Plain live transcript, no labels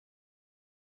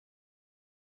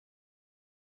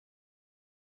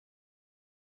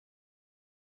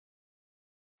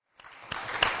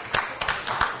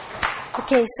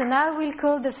Okay, so now we'll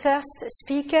call the first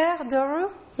speaker,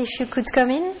 Doru, if you could come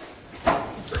in.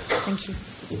 Thank you.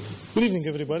 Good evening,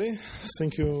 everybody.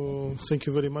 Thank you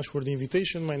very much for the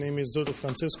invitation. My name is Doru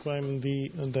Franstescu. I'm the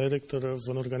director of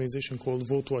an organization called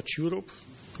VoteWatch Europe,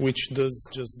 which does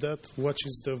just that,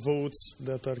 watches the votes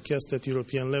that are cast at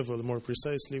European level. More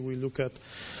precisely, we look at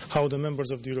how the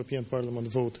members of the European Parliament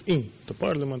vote in the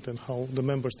Parliament and how the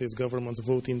member states' governments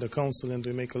vote in the Council, and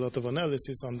we make a lot of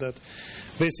analysis on that,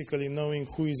 basically knowing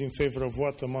who is in favor of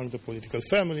what among the political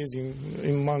families,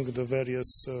 among the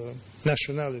various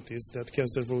nationalities that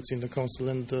cast their votes in the Council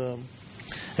and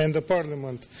the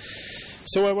Parliament.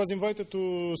 So I was invited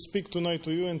to speak tonight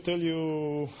to you and tell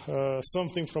you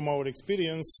something from our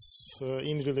experience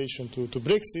in relation to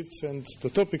Brexit, and the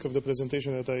topic of the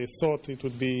presentation that I thought it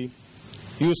would be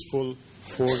useful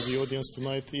for the audience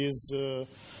tonight is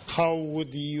how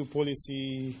would the EU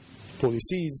policies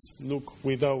look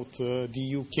without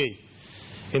the UK.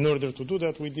 In order to do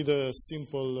that, we did a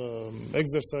simple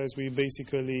exercise. We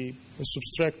basically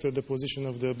subtracted the position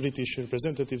of the British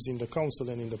representatives in the Council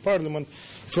and in the Parliament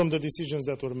from the decisions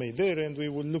that were made there, and we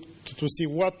would look to see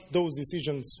what those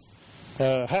decisions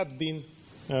had been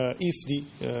if the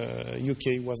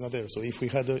UK was not there, so if we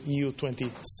had a EU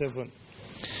 27.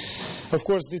 Of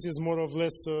course, this is more or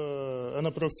less an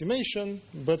approximation,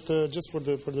 but just for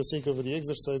the sake of the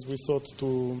exercise, we thought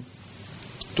to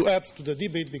add to the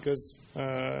debate, because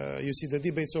you see the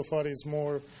debate so far is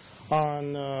more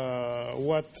on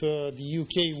what the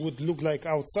UK would look like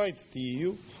outside the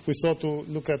EU. We thought to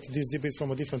look at this debate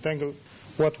from a different angle.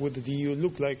 What would the EU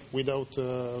look like without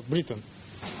Britain?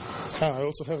 I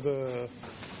also have the...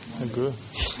 Good.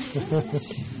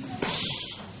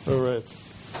 All right.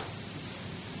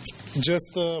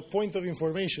 Just a point of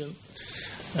information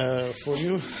for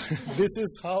you. This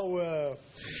is how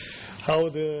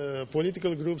the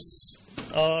political groups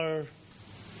are,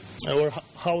 or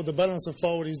how the balance of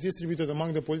power is distributed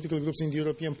among the political groups in the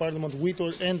European Parliament with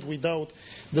or and without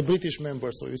the British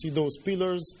members. So you see those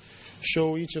pillars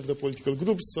show each of the political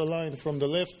groups aligned from the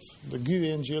left. The GUE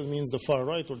NGL means the far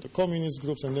right or the communist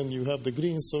groups, and then you have the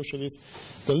Greens, Socialists,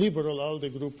 the Liberal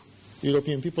ALDE group,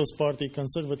 European People's Party,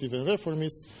 Conservative and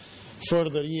Reformists.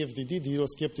 Further, EFDD, the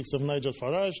Eurosceptics of Nigel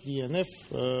Farage, DNF,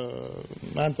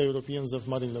 anti-Europeans of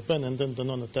Marine Le Pen, and then the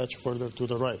non-attached further to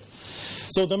the right.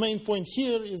 So the main point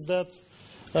here is that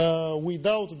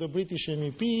without the British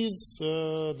MEPs,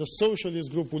 the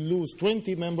Socialist group will lose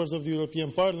 20 members of the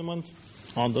European Parliament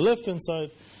on the left-hand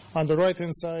side. On the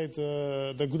right-hand side,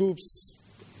 the groups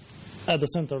at the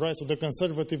center right, so the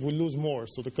Conservative will lose more.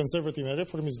 So the Conservative and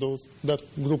Reformists, that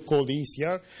group called the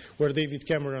ECR, where David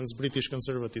Cameron's British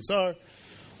Conservatives are,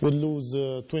 will lose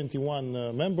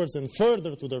 21 members. And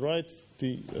further to the right,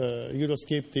 the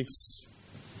Eurosceptics,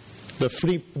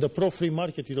 the pro-free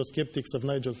market Eurosceptics of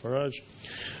Nigel Farage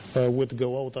would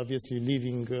go out, obviously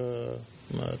leaving,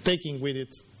 taking with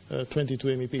it 22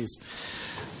 MEPs.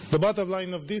 The bottom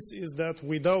line of this is that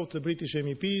without the British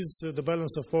MEPs, the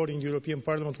balance of power in the European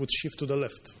Parliament would shift to the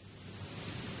left,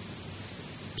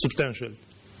 substantially.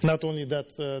 Not only that,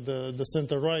 the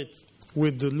center-right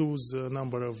would lose a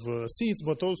number of seats,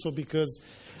 but also because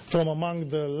from among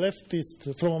the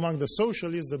leftists, from among the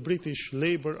socialists, the British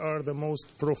Labour are the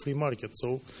most pro-free market,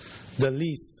 so the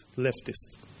least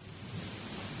leftist.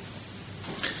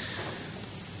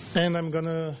 And I'm going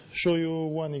to show you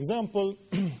one example.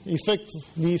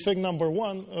 The effect number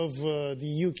one of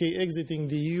the UK exiting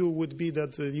the EU would be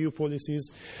that the EU policies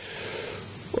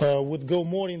would go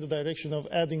more in the direction of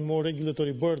adding more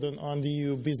regulatory burden on the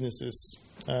EU businesses,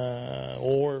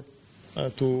 or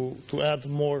to add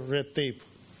more red tape,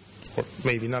 or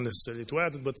maybe not necessarily to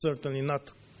add it, but certainly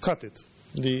not cut it,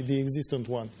 the existent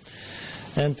one.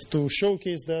 And to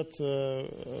showcase that,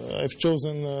 I've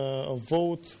chosen a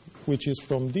vote which is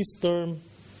from this term.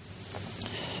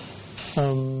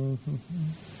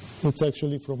 It's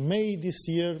actually from May this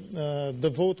year.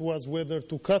 The vote was whether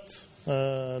to cut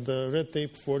the red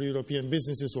tape for European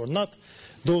businesses or not.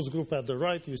 Those groups at the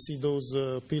right, you see those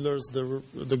pillars,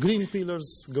 the green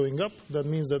pillars going up. That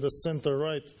means that the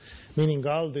center-right, meaning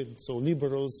ALDE, so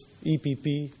Liberals,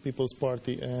 EPP, People's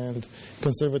Party, and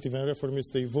Conservative and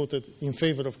Reformists, they voted in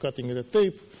favor of cutting red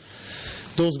tape.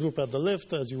 Those groups at the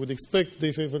left, as you would expect,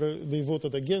 they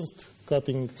voted against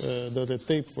cutting the red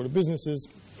tape for businesses.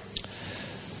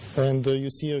 And you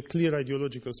see a clear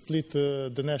ideological split.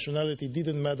 The nationality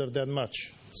didn't matter that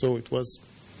much. So it was,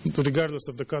 regardless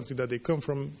of the country that they come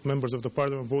from, members of the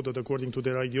parliament voted according to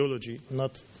their ideology,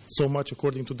 not so much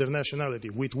according to their nationality,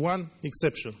 with one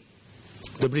exception,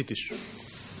 the British.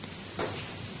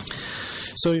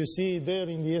 So you see there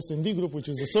in the S&D group, which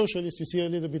is the socialist, you see a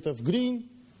little bit of green.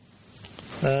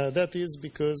 That is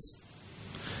because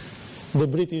the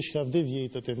British have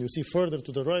deviated, and you see further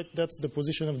to the right, that's the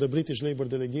position of the British Labour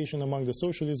delegation among the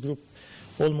Socialist group.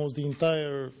 Almost the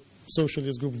entire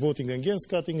Socialist group voting against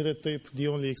cutting red tape. The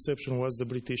only exception was the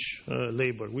British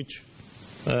Labour, which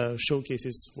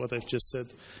showcases what I've just said,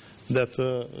 that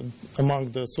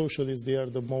among the Socialists they are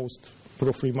the most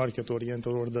pro-free market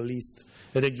oriented or the least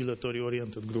regulatory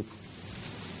oriented group.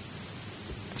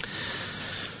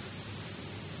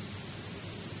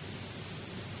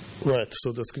 Right,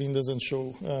 so the screen doesn't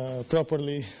show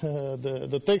properly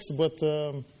the text, but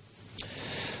the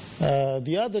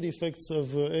other effects of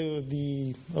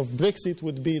Brexit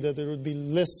would be that there would be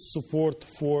less support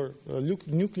for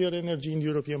nuclear energy in the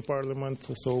European Parliament,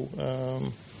 so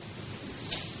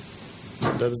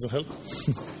that doesn't help.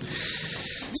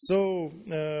 So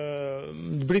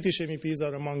British MEPs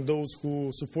are among those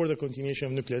who support the continuation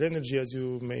of nuclear energy. As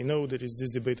you may know, there is this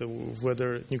debate of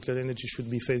whether nuclear energy should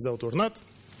be phased out or not.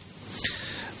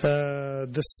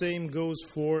 The same goes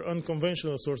for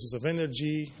unconventional sources of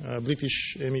energy.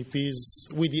 British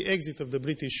MEPs, with the exit of the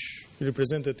British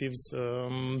representatives,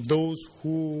 those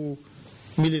who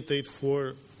militate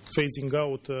for phasing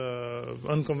out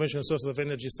unconventional sources of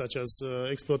energy, such as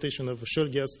exploitation of shale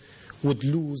gas, would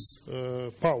lose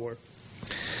power.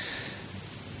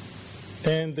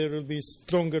 And there will be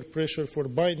stronger pressure for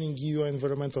binding EU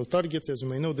environmental targets. As you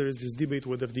may know, there is this debate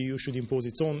whether the EU should impose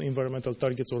its own environmental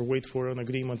targets or wait for an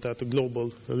agreement at a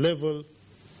global level.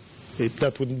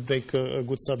 That would make a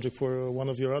good subject for one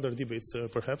of your other debates,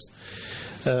 perhaps,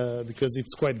 because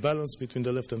it's quite balanced between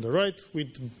the left and the right.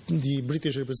 With the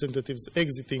British representatives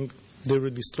exiting, there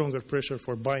would be stronger pressure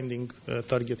for binding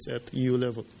targets at EU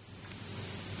level.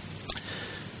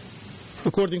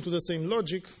 According to the same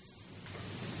logic,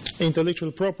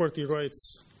 intellectual property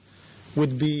rights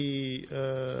would be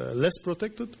less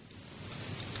protected,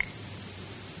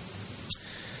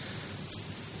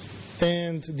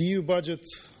 and the EU budget,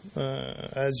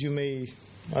 as you may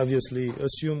obviously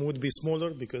assume, would be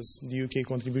smaller because the UK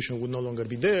contribution would no longer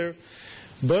be there.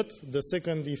 But the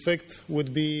second effect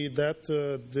would be that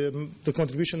the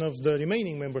contribution of the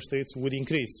remaining member states would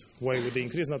increase. Why would they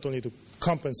increase? Not only to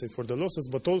compensate for the losses,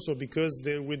 but also because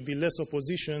there would be less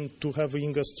opposition to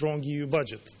having a strong EU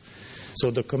budget.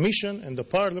 So the Commission and the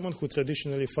Parliament, who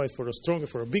traditionally fight for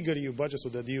a bigger EU budget so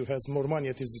that the EU has more money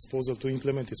at its disposal to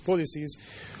implement its policies,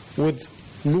 would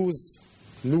lose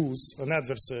an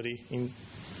adversary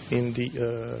in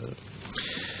the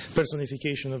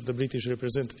personification of the British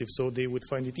representative, so they would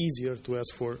find it easier to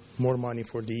ask for more money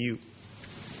for the EU.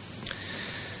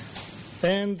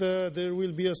 And there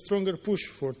will be a stronger push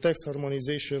for tax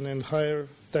harmonization and higher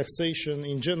taxation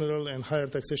in general and higher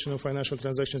taxation of financial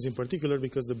transactions in particular,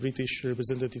 because the British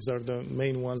representatives are the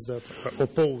main ones that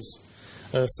oppose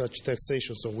such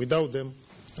taxation. So without them,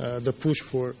 the push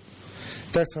for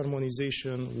tax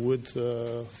harmonization would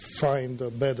find a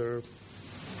better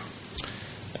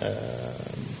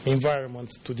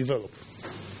environment to develop.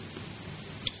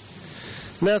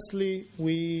 Lastly,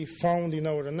 we found in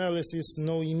our analysis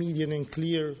no immediate and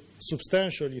clear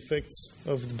substantial effects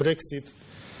of Brexit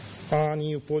on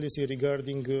EU policy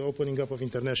regarding opening up of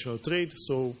international trade.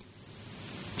 So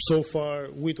far,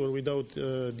 with or without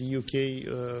the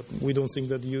UK, we don't think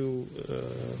that EU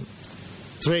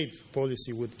trade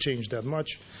policy would change that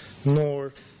much,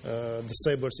 nor the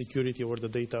cybersecurity or the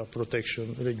data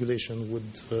protection regulation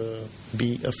would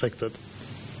be affected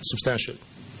substantially.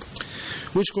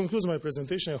 Which concludes my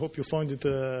presentation. I hope you found it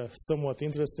somewhat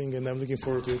interesting, and I'm looking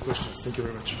forward to your questions. Thank you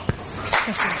very much.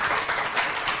 Thank you.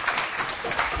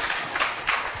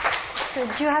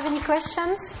 So do you have any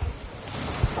questions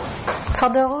for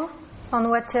Doru on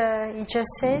what he just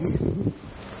said?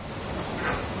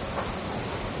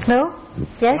 No?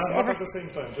 Yes? Not at the same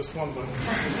time, just one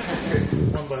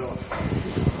by one.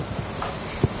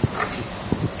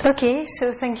 Okay,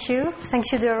 so thank you.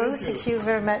 Thank you, Doru. Thank you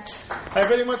very much. I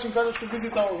very much encourage you to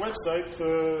visit our website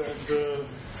and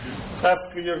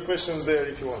ask your questions there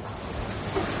if you want.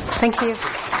 Thank you.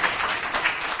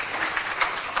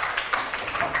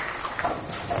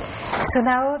 So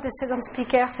now the second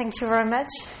speaker, thank you very much.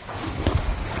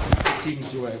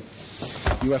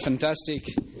 You are fantastic.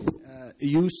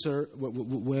 You, sir,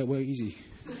 where is he?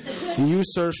 You,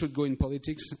 sir, should go in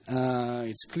politics.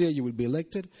 It's clear you will be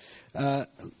elected.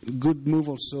 Good move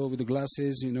also with the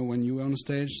glasses, when you are on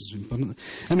stage.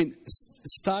 I mean,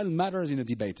 style matters in a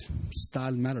debate.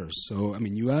 Style matters. So,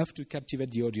 you have to captivate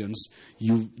the audience.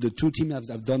 The two teams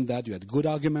have done that. You had good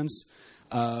arguments.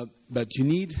 But you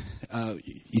need,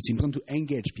 it's important to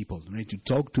engage people, right? To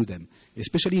talk to them,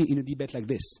 especially in a debate like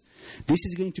this. This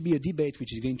is going to be a debate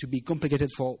which is going to be complicated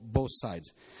for both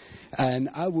sides. And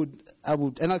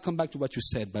and I'll come back to what you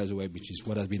said, by the way, which is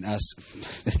what I've been asked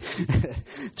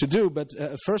to do. But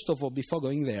first of all, before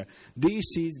going there,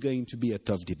 this is going to be a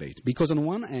tough debate. Because on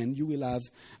one end, you will have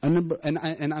a number, and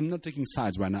I'm not taking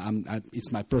sides right now.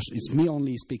 It's me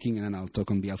only speaking, and I'll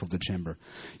talk on behalf of the chamber.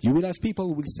 You will have people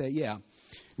who will say, yeah,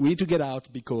 we need to get out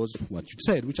because what you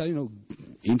said, which are,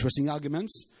 interesting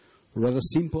arguments, rather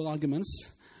simple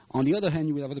arguments. On the other hand,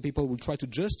 you will have other people who will try to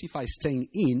justify staying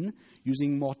in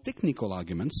using more technical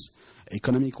arguments,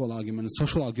 economical arguments,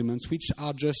 social arguments, which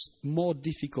are just more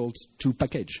difficult to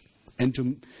package. And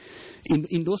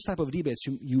in those type of debates,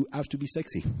 you have to be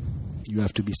sexy. You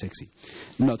have to be sexy.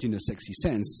 Not in a sexy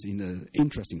sense, in an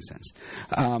interesting sense.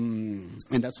 And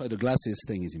that's why the glasses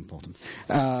thing is important.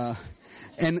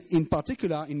 And in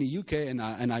particular, in the UK, and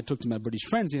I talked to my British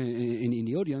friends in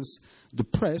the audience, the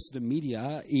press, the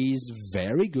media, is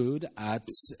very good at,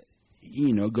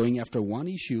 going after one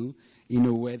issue in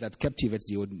a way that captivates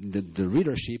the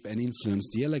readership and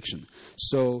influences the election.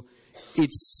 So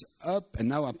it's up, and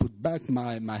now I put back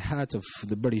my hat of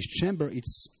the British Chamber,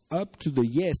 it's up to the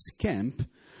yes camp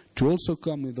to also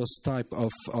come with those type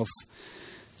of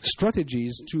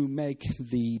strategies to make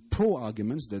the pro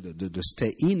arguments, the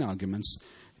stay-in arguments,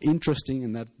 interesting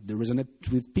and that they resonate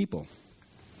with people.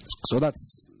 So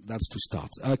that's to start.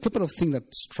 A couple of things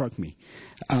that struck me.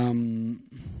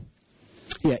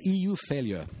 EU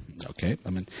failure. Okay,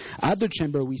 at the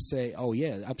chamber we say, oh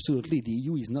yeah, absolutely, the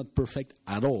EU is not perfect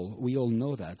at all. We all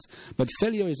know that. But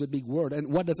failure is a big word.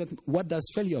 And what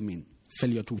does failure mean?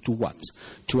 Failure to what?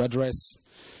 To address...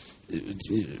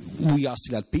 we are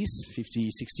still at peace, 50,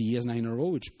 60 years now in a row,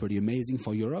 which is pretty amazing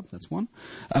for Europe. That's one.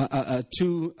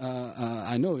 Two,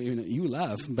 I know you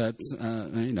laugh, but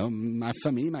my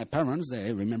family, my parents,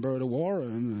 they remember the war.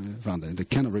 They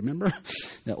kind of remember.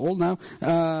 They're old now.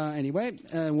 Anyway,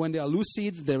 when they are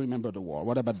lucid, they remember the war.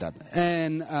 What about that?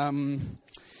 And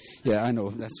yeah, I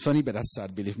know that's funny, but that's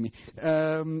sad. Believe me.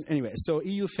 Anyway, so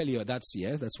EU failure.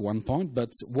 That's one point. But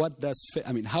what does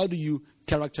how do you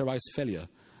characterize failure?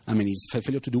 Is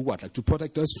failure to do what? Like to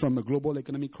protect us from a global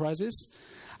economic crisis?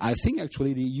 I think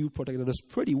actually the EU protected us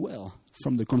pretty well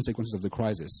from the consequences of the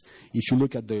crisis. If you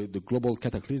look at the global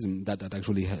cataclysm that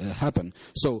actually happened.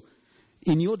 So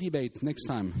in your debate next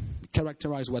time,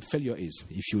 characterize what failure is.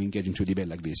 If you engage into a debate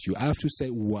like this, you have to say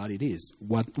what it is.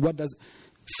 What does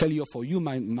failure for you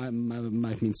might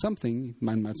mean something,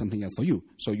 might mean something else for you.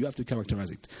 So you have to characterize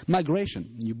it.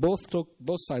 Migration. Both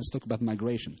sides talk about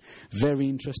migration. Very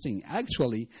interesting.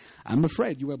 Actually, I'm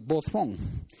afraid you were both wrong.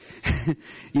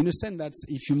 In a sense that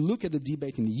if you look at the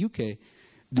debate in the UK,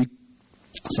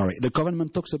 the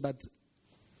government talks about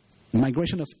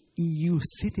migration of EU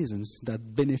citizens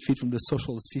that benefit from the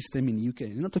social system in the UK.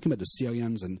 You're not talking about the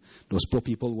Syrians and those poor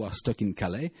people who are stuck in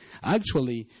Calais.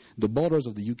 Actually, the borders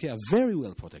of the UK are very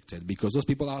well protected because those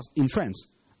people are in France.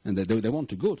 And they want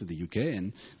to go to the UK,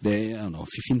 and they,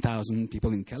 15,000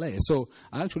 people in Calais. So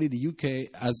actually the UK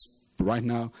right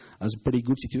now has a pretty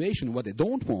good situation. What they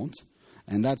don't want,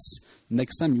 and that's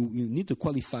next time you need to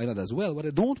qualify that as well, what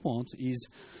they don't want is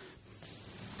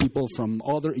people from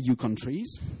other EU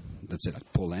countries, let's say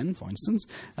like Poland, for instance,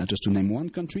 just to name one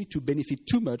country, to benefit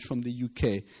too much from the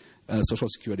UK social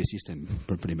security system,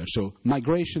 pretty much. So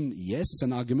migration, yes, it's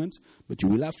an argument, but you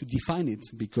will have to define it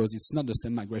because it's not the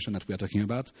same migration that we are talking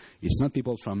about. It's not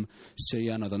people from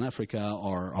Syria, Northern Africa,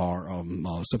 or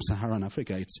Sub-Saharan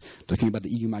Africa. It's talking about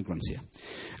the EU migrants here.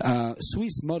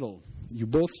 Swiss model. You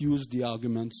both use the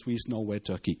argument Swiss, Norway,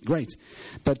 Turkey. Great.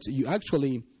 But you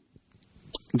actually...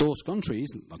 those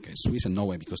countries, okay, Swiss and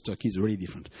Norway, because Turkey is really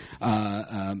different.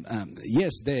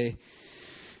 Yes, they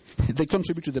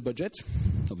contribute to the budget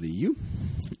of the EU.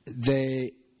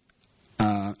 They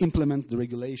implement the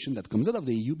regulation that comes out of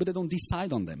the EU, but they don't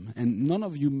decide on them. And none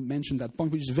of you mentioned that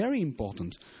point, which is very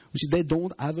important, which is they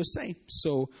don't have a say.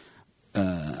 So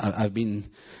I've been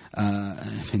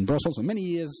in Brussels for many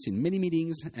years, seen many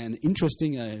meetings, and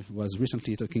interesting, I was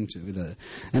recently talking with an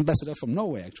ambassador from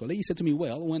Norway, actually. He said to me,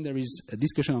 well, when there is a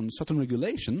discussion on certain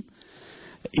regulation,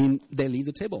 they leave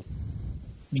the table.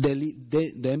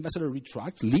 The ambassador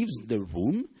retracts, leaves the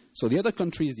room, so the other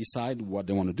countries decide what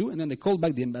they want to do, and then they call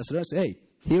back the ambassador and say, hey,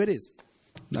 here it is.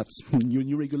 That's your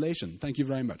new regulation. Thank you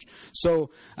very much.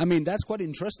 So, that's quite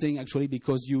interesting, actually,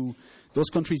 because those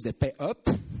countries, they pay up,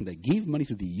 they give money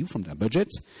to the EU from their budget,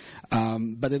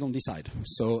 but they don't decide.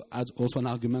 So, that's also an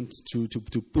argument to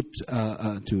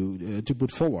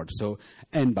put forward. So,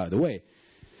 and by the way,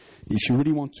 if you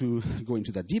really want to go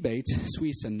into that debate,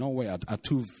 Swiss and Norway are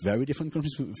two very different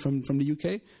countries from the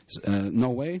UK.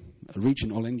 Norway, rich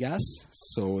in oil and gas,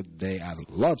 so they have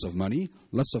lots of money,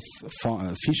 lots of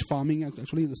fish farming,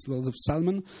 actually, there's lots of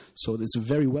salmon, so it's a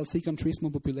very wealthy country,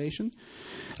 small population.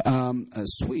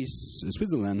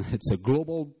 Switzerland, it's a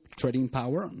global trading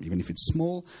power, even if it's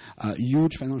small,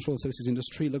 huge financial services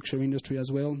industry, luxury industry as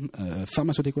well,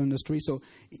 pharmaceutical industry. So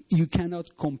you cannot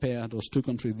compare those two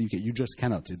countries with the UK. You just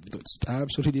cannot. It's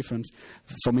absolutely different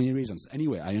for many reasons.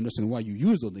 Anyway, I understand why you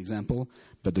use that example,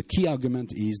 but the key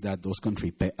argument is that those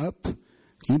countries pay up,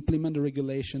 implement the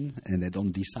regulation, and they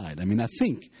don't decide. I mean, I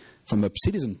think from a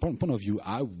citizen point of view,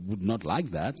 I would not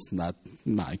like that. Not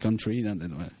my country.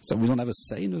 So we don't have a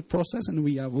say in the process, and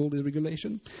we have all this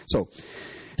regulation. So,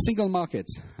 single market.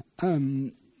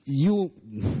 The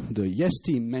Yes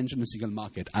team mentioned the single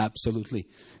market. Absolutely.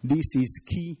 This is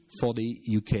key for the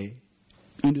UK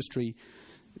industry.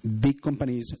 Big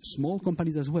companies, small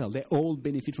companies as well. They all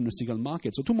benefit from the single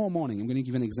market. So tomorrow morning, I'm going to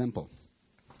give an example.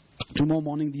 Tomorrow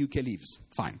morning, the UK leaves.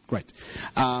 Fine, great.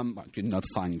 Not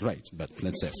fine, great, but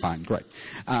let's say fine, great.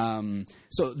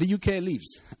 So the UK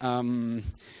leaves.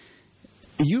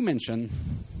 You mentioned,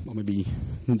 or maybe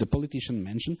the politician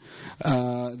mentioned,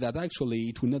 that actually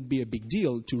it would not be a big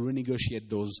deal to renegotiate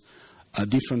those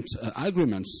different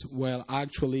agreements. Well,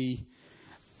 actually,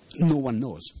 no one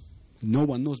knows. No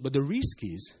one knows. But the risk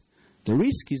is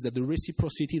that the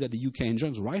reciprocity that the UK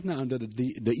enjoys right now under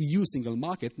the EU single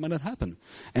market might not happen.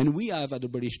 And we have at the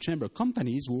British Chamber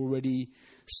companies who already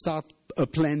start a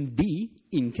plan B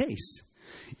in case,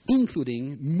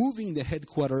 including moving the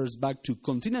headquarters back to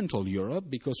continental Europe,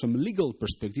 because from a legal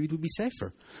perspective it would be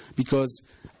safer. Because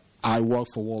I work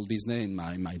for Walt Disney in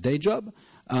my day job.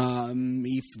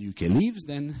 If the UK leaves,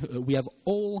 then we have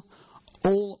all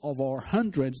of our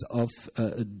hundreds of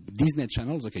Disney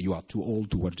channels. Okay, you are too old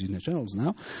to watch Disney channels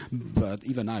now, but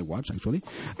even I watch, actually.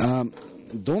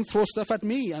 Don't throw stuff at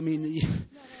me. I mean,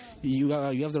 you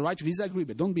have the right to disagree,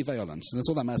 but don't be violent. That's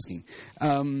all I'm asking.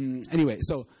 Anyway,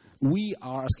 so we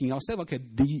are asking ourselves, okay,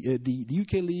 the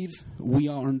UK leave, we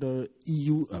are under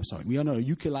we are under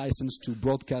a UK license to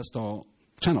broadcast our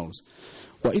channels.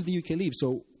 Well, if the UK leaves,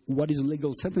 so what is the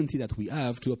legal certainty that we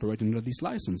have to operate under this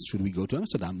license? Should we go to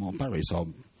Amsterdam or Paris or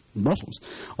Brussels?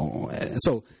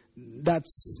 So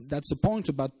that's the point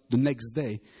about the next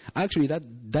day. Actually,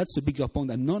 that's a bigger point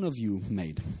that none of you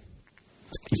made,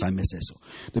 if I may say so.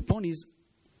 The point is,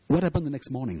 what happened the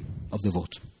next morning of the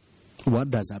vote?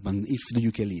 What does happen if the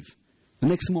UK leave? The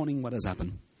next morning, what does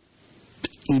happen?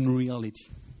 In reality.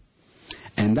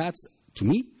 And that's, to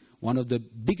me, one of the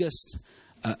biggest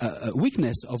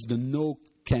weakness of the no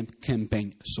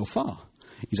campaign so far,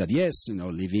 is that yes,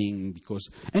 leaving because,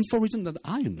 and for reasons that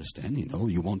I understand,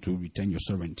 you want to retain your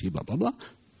sovereignty, blah blah blah,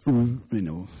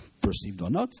 perceived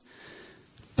or not.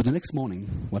 But the next morning,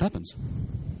 what happens?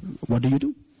 What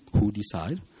do? Who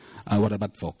decide? What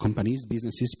about for companies,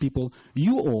 businesses, people?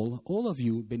 You all of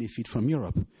you benefit from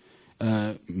Europe.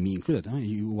 Me included.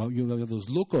 You have those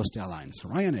low-cost airlines,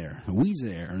 Ryanair, Wizz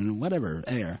Air, and whatever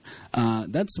air.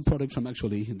 That's a product from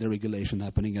actually the regulation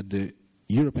happening at the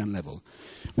European level.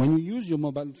 When you use your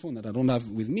mobile phone, that I don't have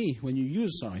with me, when you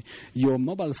use, your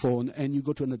mobile phone and you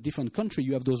go to a different country,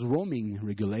 you have those roaming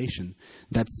regulation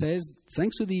that says,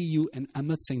 thanks to the EU, and I'm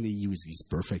not saying the EU is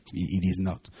perfect, it is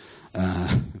not,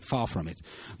 far from it.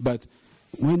 But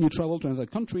when you travel to another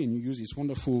country and you use this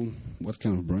wonderful, what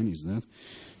kind of brand is that?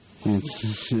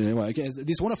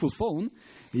 This wonderful phone,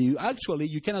 you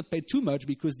cannot pay too much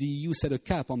because the EU set a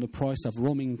cap on the price of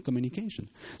roaming communication.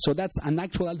 So that's an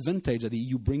actual advantage that the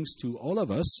EU brings to all of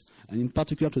us, and in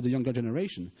particular to the younger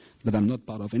generation, that I'm not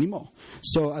part of anymore.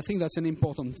 So I think that's an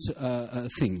important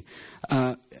thing.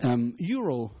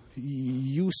 Euro,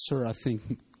 you, sir, I think,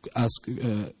 asked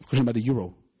a question about the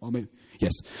euro.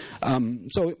 Yes.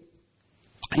 So,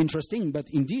 interesting, but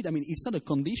indeed, it's not a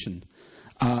condition.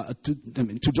 To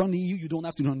join the EU, you don't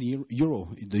have to join the euro.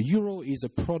 The euro is a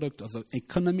product of an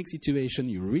economic situation.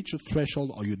 You reach a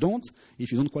threshold or you don't.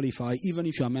 If you don't qualify, even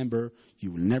if you're a member,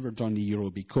 you will never join the euro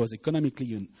because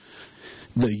economically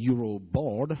the euro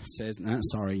board says,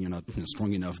 sorry, you're not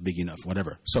strong enough, big enough,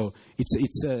 whatever. So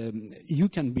you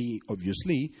can be,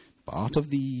 obviously, part of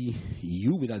the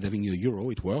EU without having a euro.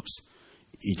 It works.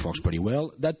 It works pretty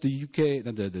well. That the UK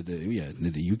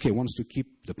wants to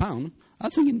keep the pound, I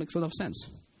think it makes a lot of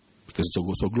sense because it's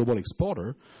also a global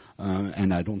exporter,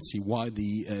 and I don't see why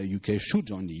the UK should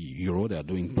join the euro. They are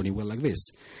doing pretty well like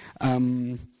this.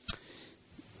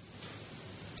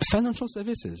 Financial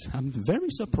services. I'm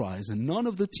very surprised, and none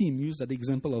of the team used that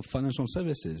example of financial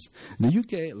services. The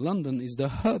UK, London, is the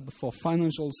hub for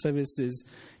financial services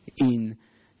in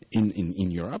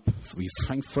in Europe, with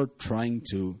Frankfurt trying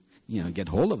to get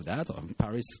hold of that, or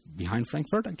Paris behind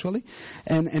Frankfurt, actually.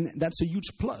 And that's a huge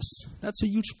plus. That's a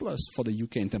huge plus for the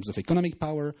UK in terms of economic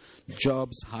power,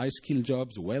 jobs, high-skilled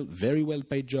jobs, very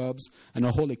well-paid jobs, and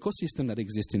a whole ecosystem that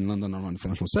exists in London around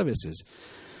financial services.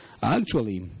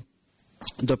 Actually,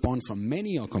 the point from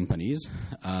many of companies,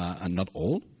 and not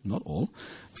all,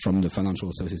 from the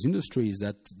financial services industry, is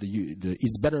that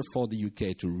it's better for the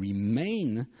UK to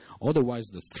remain. Otherwise,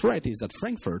 the threat is that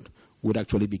Frankfurt would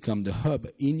actually become the hub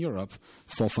in Europe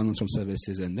for financial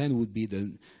services, and then would be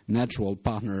the natural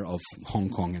partner of Hong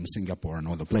Kong and Singapore and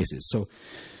other places. So,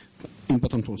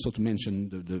 important also to mention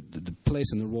the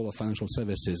place and the role of financial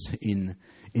services in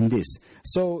this.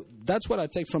 So that's what I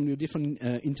take from your different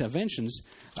interventions.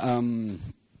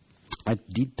 I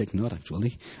did take note,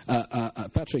 actually.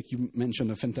 Patrick, you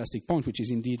mentioned a fantastic point, which is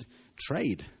indeed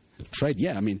trade. Trade,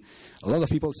 yeah. I mean, a lot of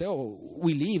people say, oh,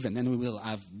 we leave and then we will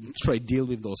have trade deal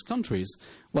with those countries.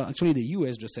 Well, actually, the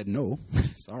US just said no.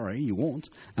 Sorry, you won't.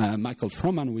 Michael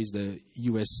Froman, who is the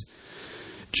US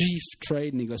chief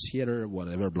trade negotiator,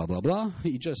 whatever, blah, blah, blah,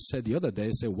 he just said the other day,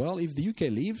 well, if the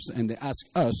UK leaves and they ask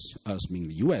us being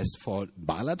the US, for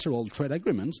bilateral trade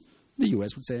agreements, the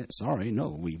US would say, sorry, no,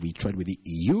 we trade with the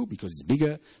EU because it's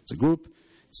bigger, it's a group,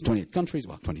 it's 28 countries,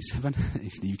 well, 27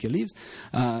 if the UK leaves.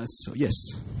 So, yes.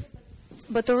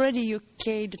 But already UK,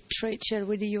 the trade share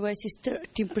with the US is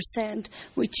 13%,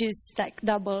 which is like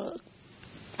double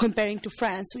comparing to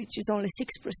France, which is only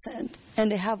 6%.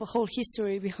 And they have a whole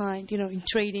history behind, in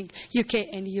trading UK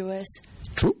and US.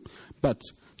 True. But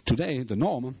today, the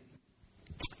norm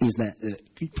is that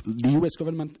the US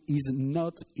government is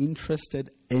not interested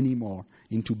anymore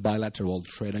into bilateral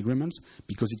trade agreements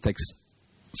because it takes,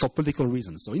 for political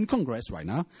reasons. So in Congress right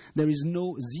now, there is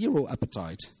zero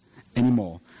appetite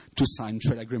anymore to sign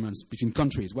trade agreements between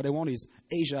countries. What they want is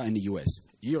Asia and the US,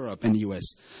 Europe and the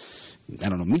US,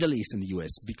 Middle East and the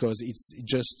US, because it's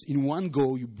just in one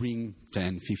go you bring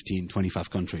 10, 15, 25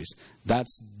 countries.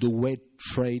 That's the way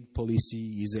trade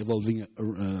policy is evolving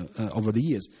over the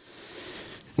years.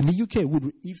 And the UK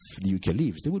would, if the UK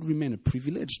leaves, they would remain a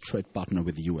privileged trade partner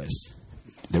with the US.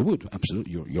 They would,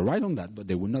 absolutely. You're right on that, but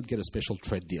they will not get a special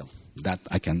trade deal. That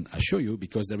I can assure you,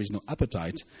 because there is no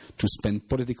appetite to spend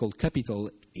political capital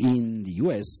in the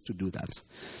US to do that.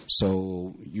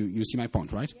 So you see my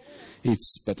point, right?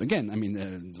 But again,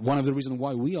 one of the reasons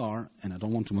why we are, and I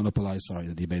don't want to monopolize,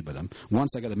 the debate, but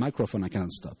once I get a microphone, I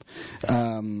cannot stop.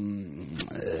 One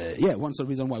of the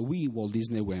reasons why we, Walt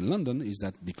Disney, were in London is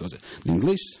that because the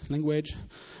English language,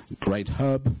 great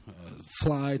hub,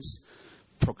 flights,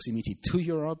 proximity to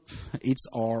Europe, it's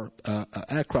our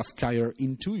aircraft carrier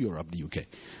into Europe, the UK.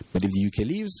 But if the UK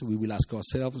leaves, we will ask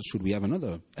ourselves, should we have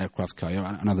another aircraft carrier,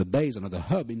 another base, another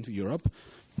hub into Europe?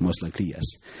 Most likely, yes.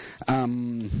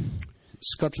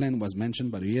 Scotland was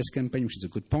mentioned by the US campaign, which is a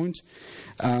good point.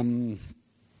 The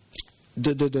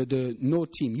no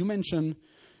team. You mentioned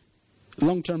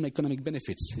long-term economic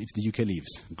benefits if the UK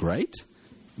leaves. Great.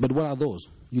 But what are those?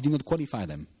 You did not qualify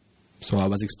them. So I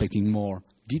was expecting more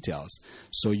details.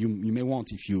 So you may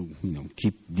want, if you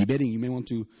keep debating, you may want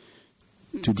to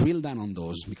drill down on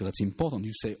those, because that's important.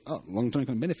 You say, long-term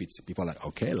economic benefits. People are like,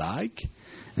 okay,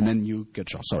 and then you get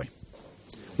short. Sorry.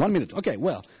 1 minute. Okay,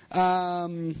 well.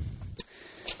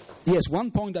 Yes, one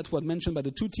point that was mentioned by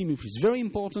the two teams, which is very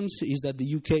important, is that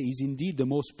the UK is indeed the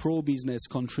most pro-business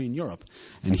country in Europe.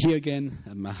 And here again, I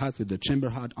have my hat with the chamber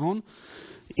hat on.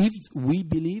 If we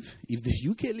believe, if the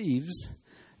UK leaves,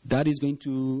 that is going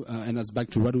to, and that's back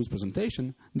to Radu's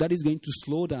presentation, that is going to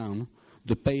slow down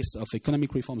the pace of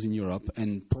economic reforms in Europe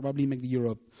and probably make the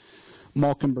Europe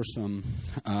more cumbersome,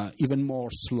 even more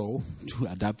slow to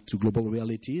adapt to global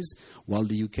realities, while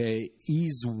the UK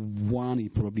is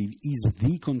it probably is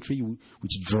the country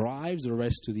which drives the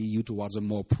rest of the EU towards a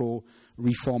more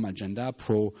pro-reform agenda,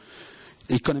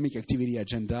 pro-economic activity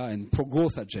agenda, and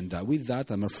pro-growth agenda. With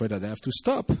that, I'm afraid that I have to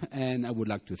stop, and I would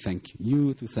like to thank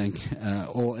you, to thank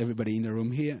everybody in the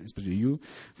room here, especially you,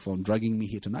 for dragging me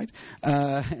here tonight.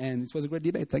 And it was a great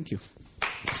debate. Thank you.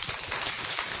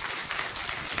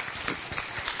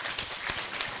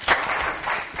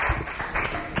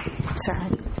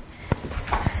 Sorry.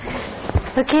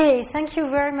 Okay, thank you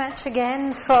very much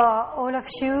again for all of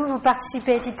you who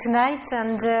participated tonight,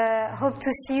 and hope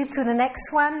to see you to the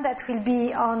next one that will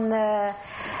be on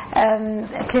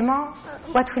Clément.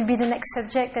 What will be the next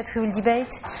subject that we will debate?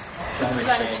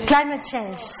 Climate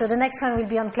change. So the next one will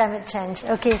be on climate change.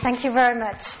 Okay, thank you very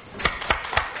much.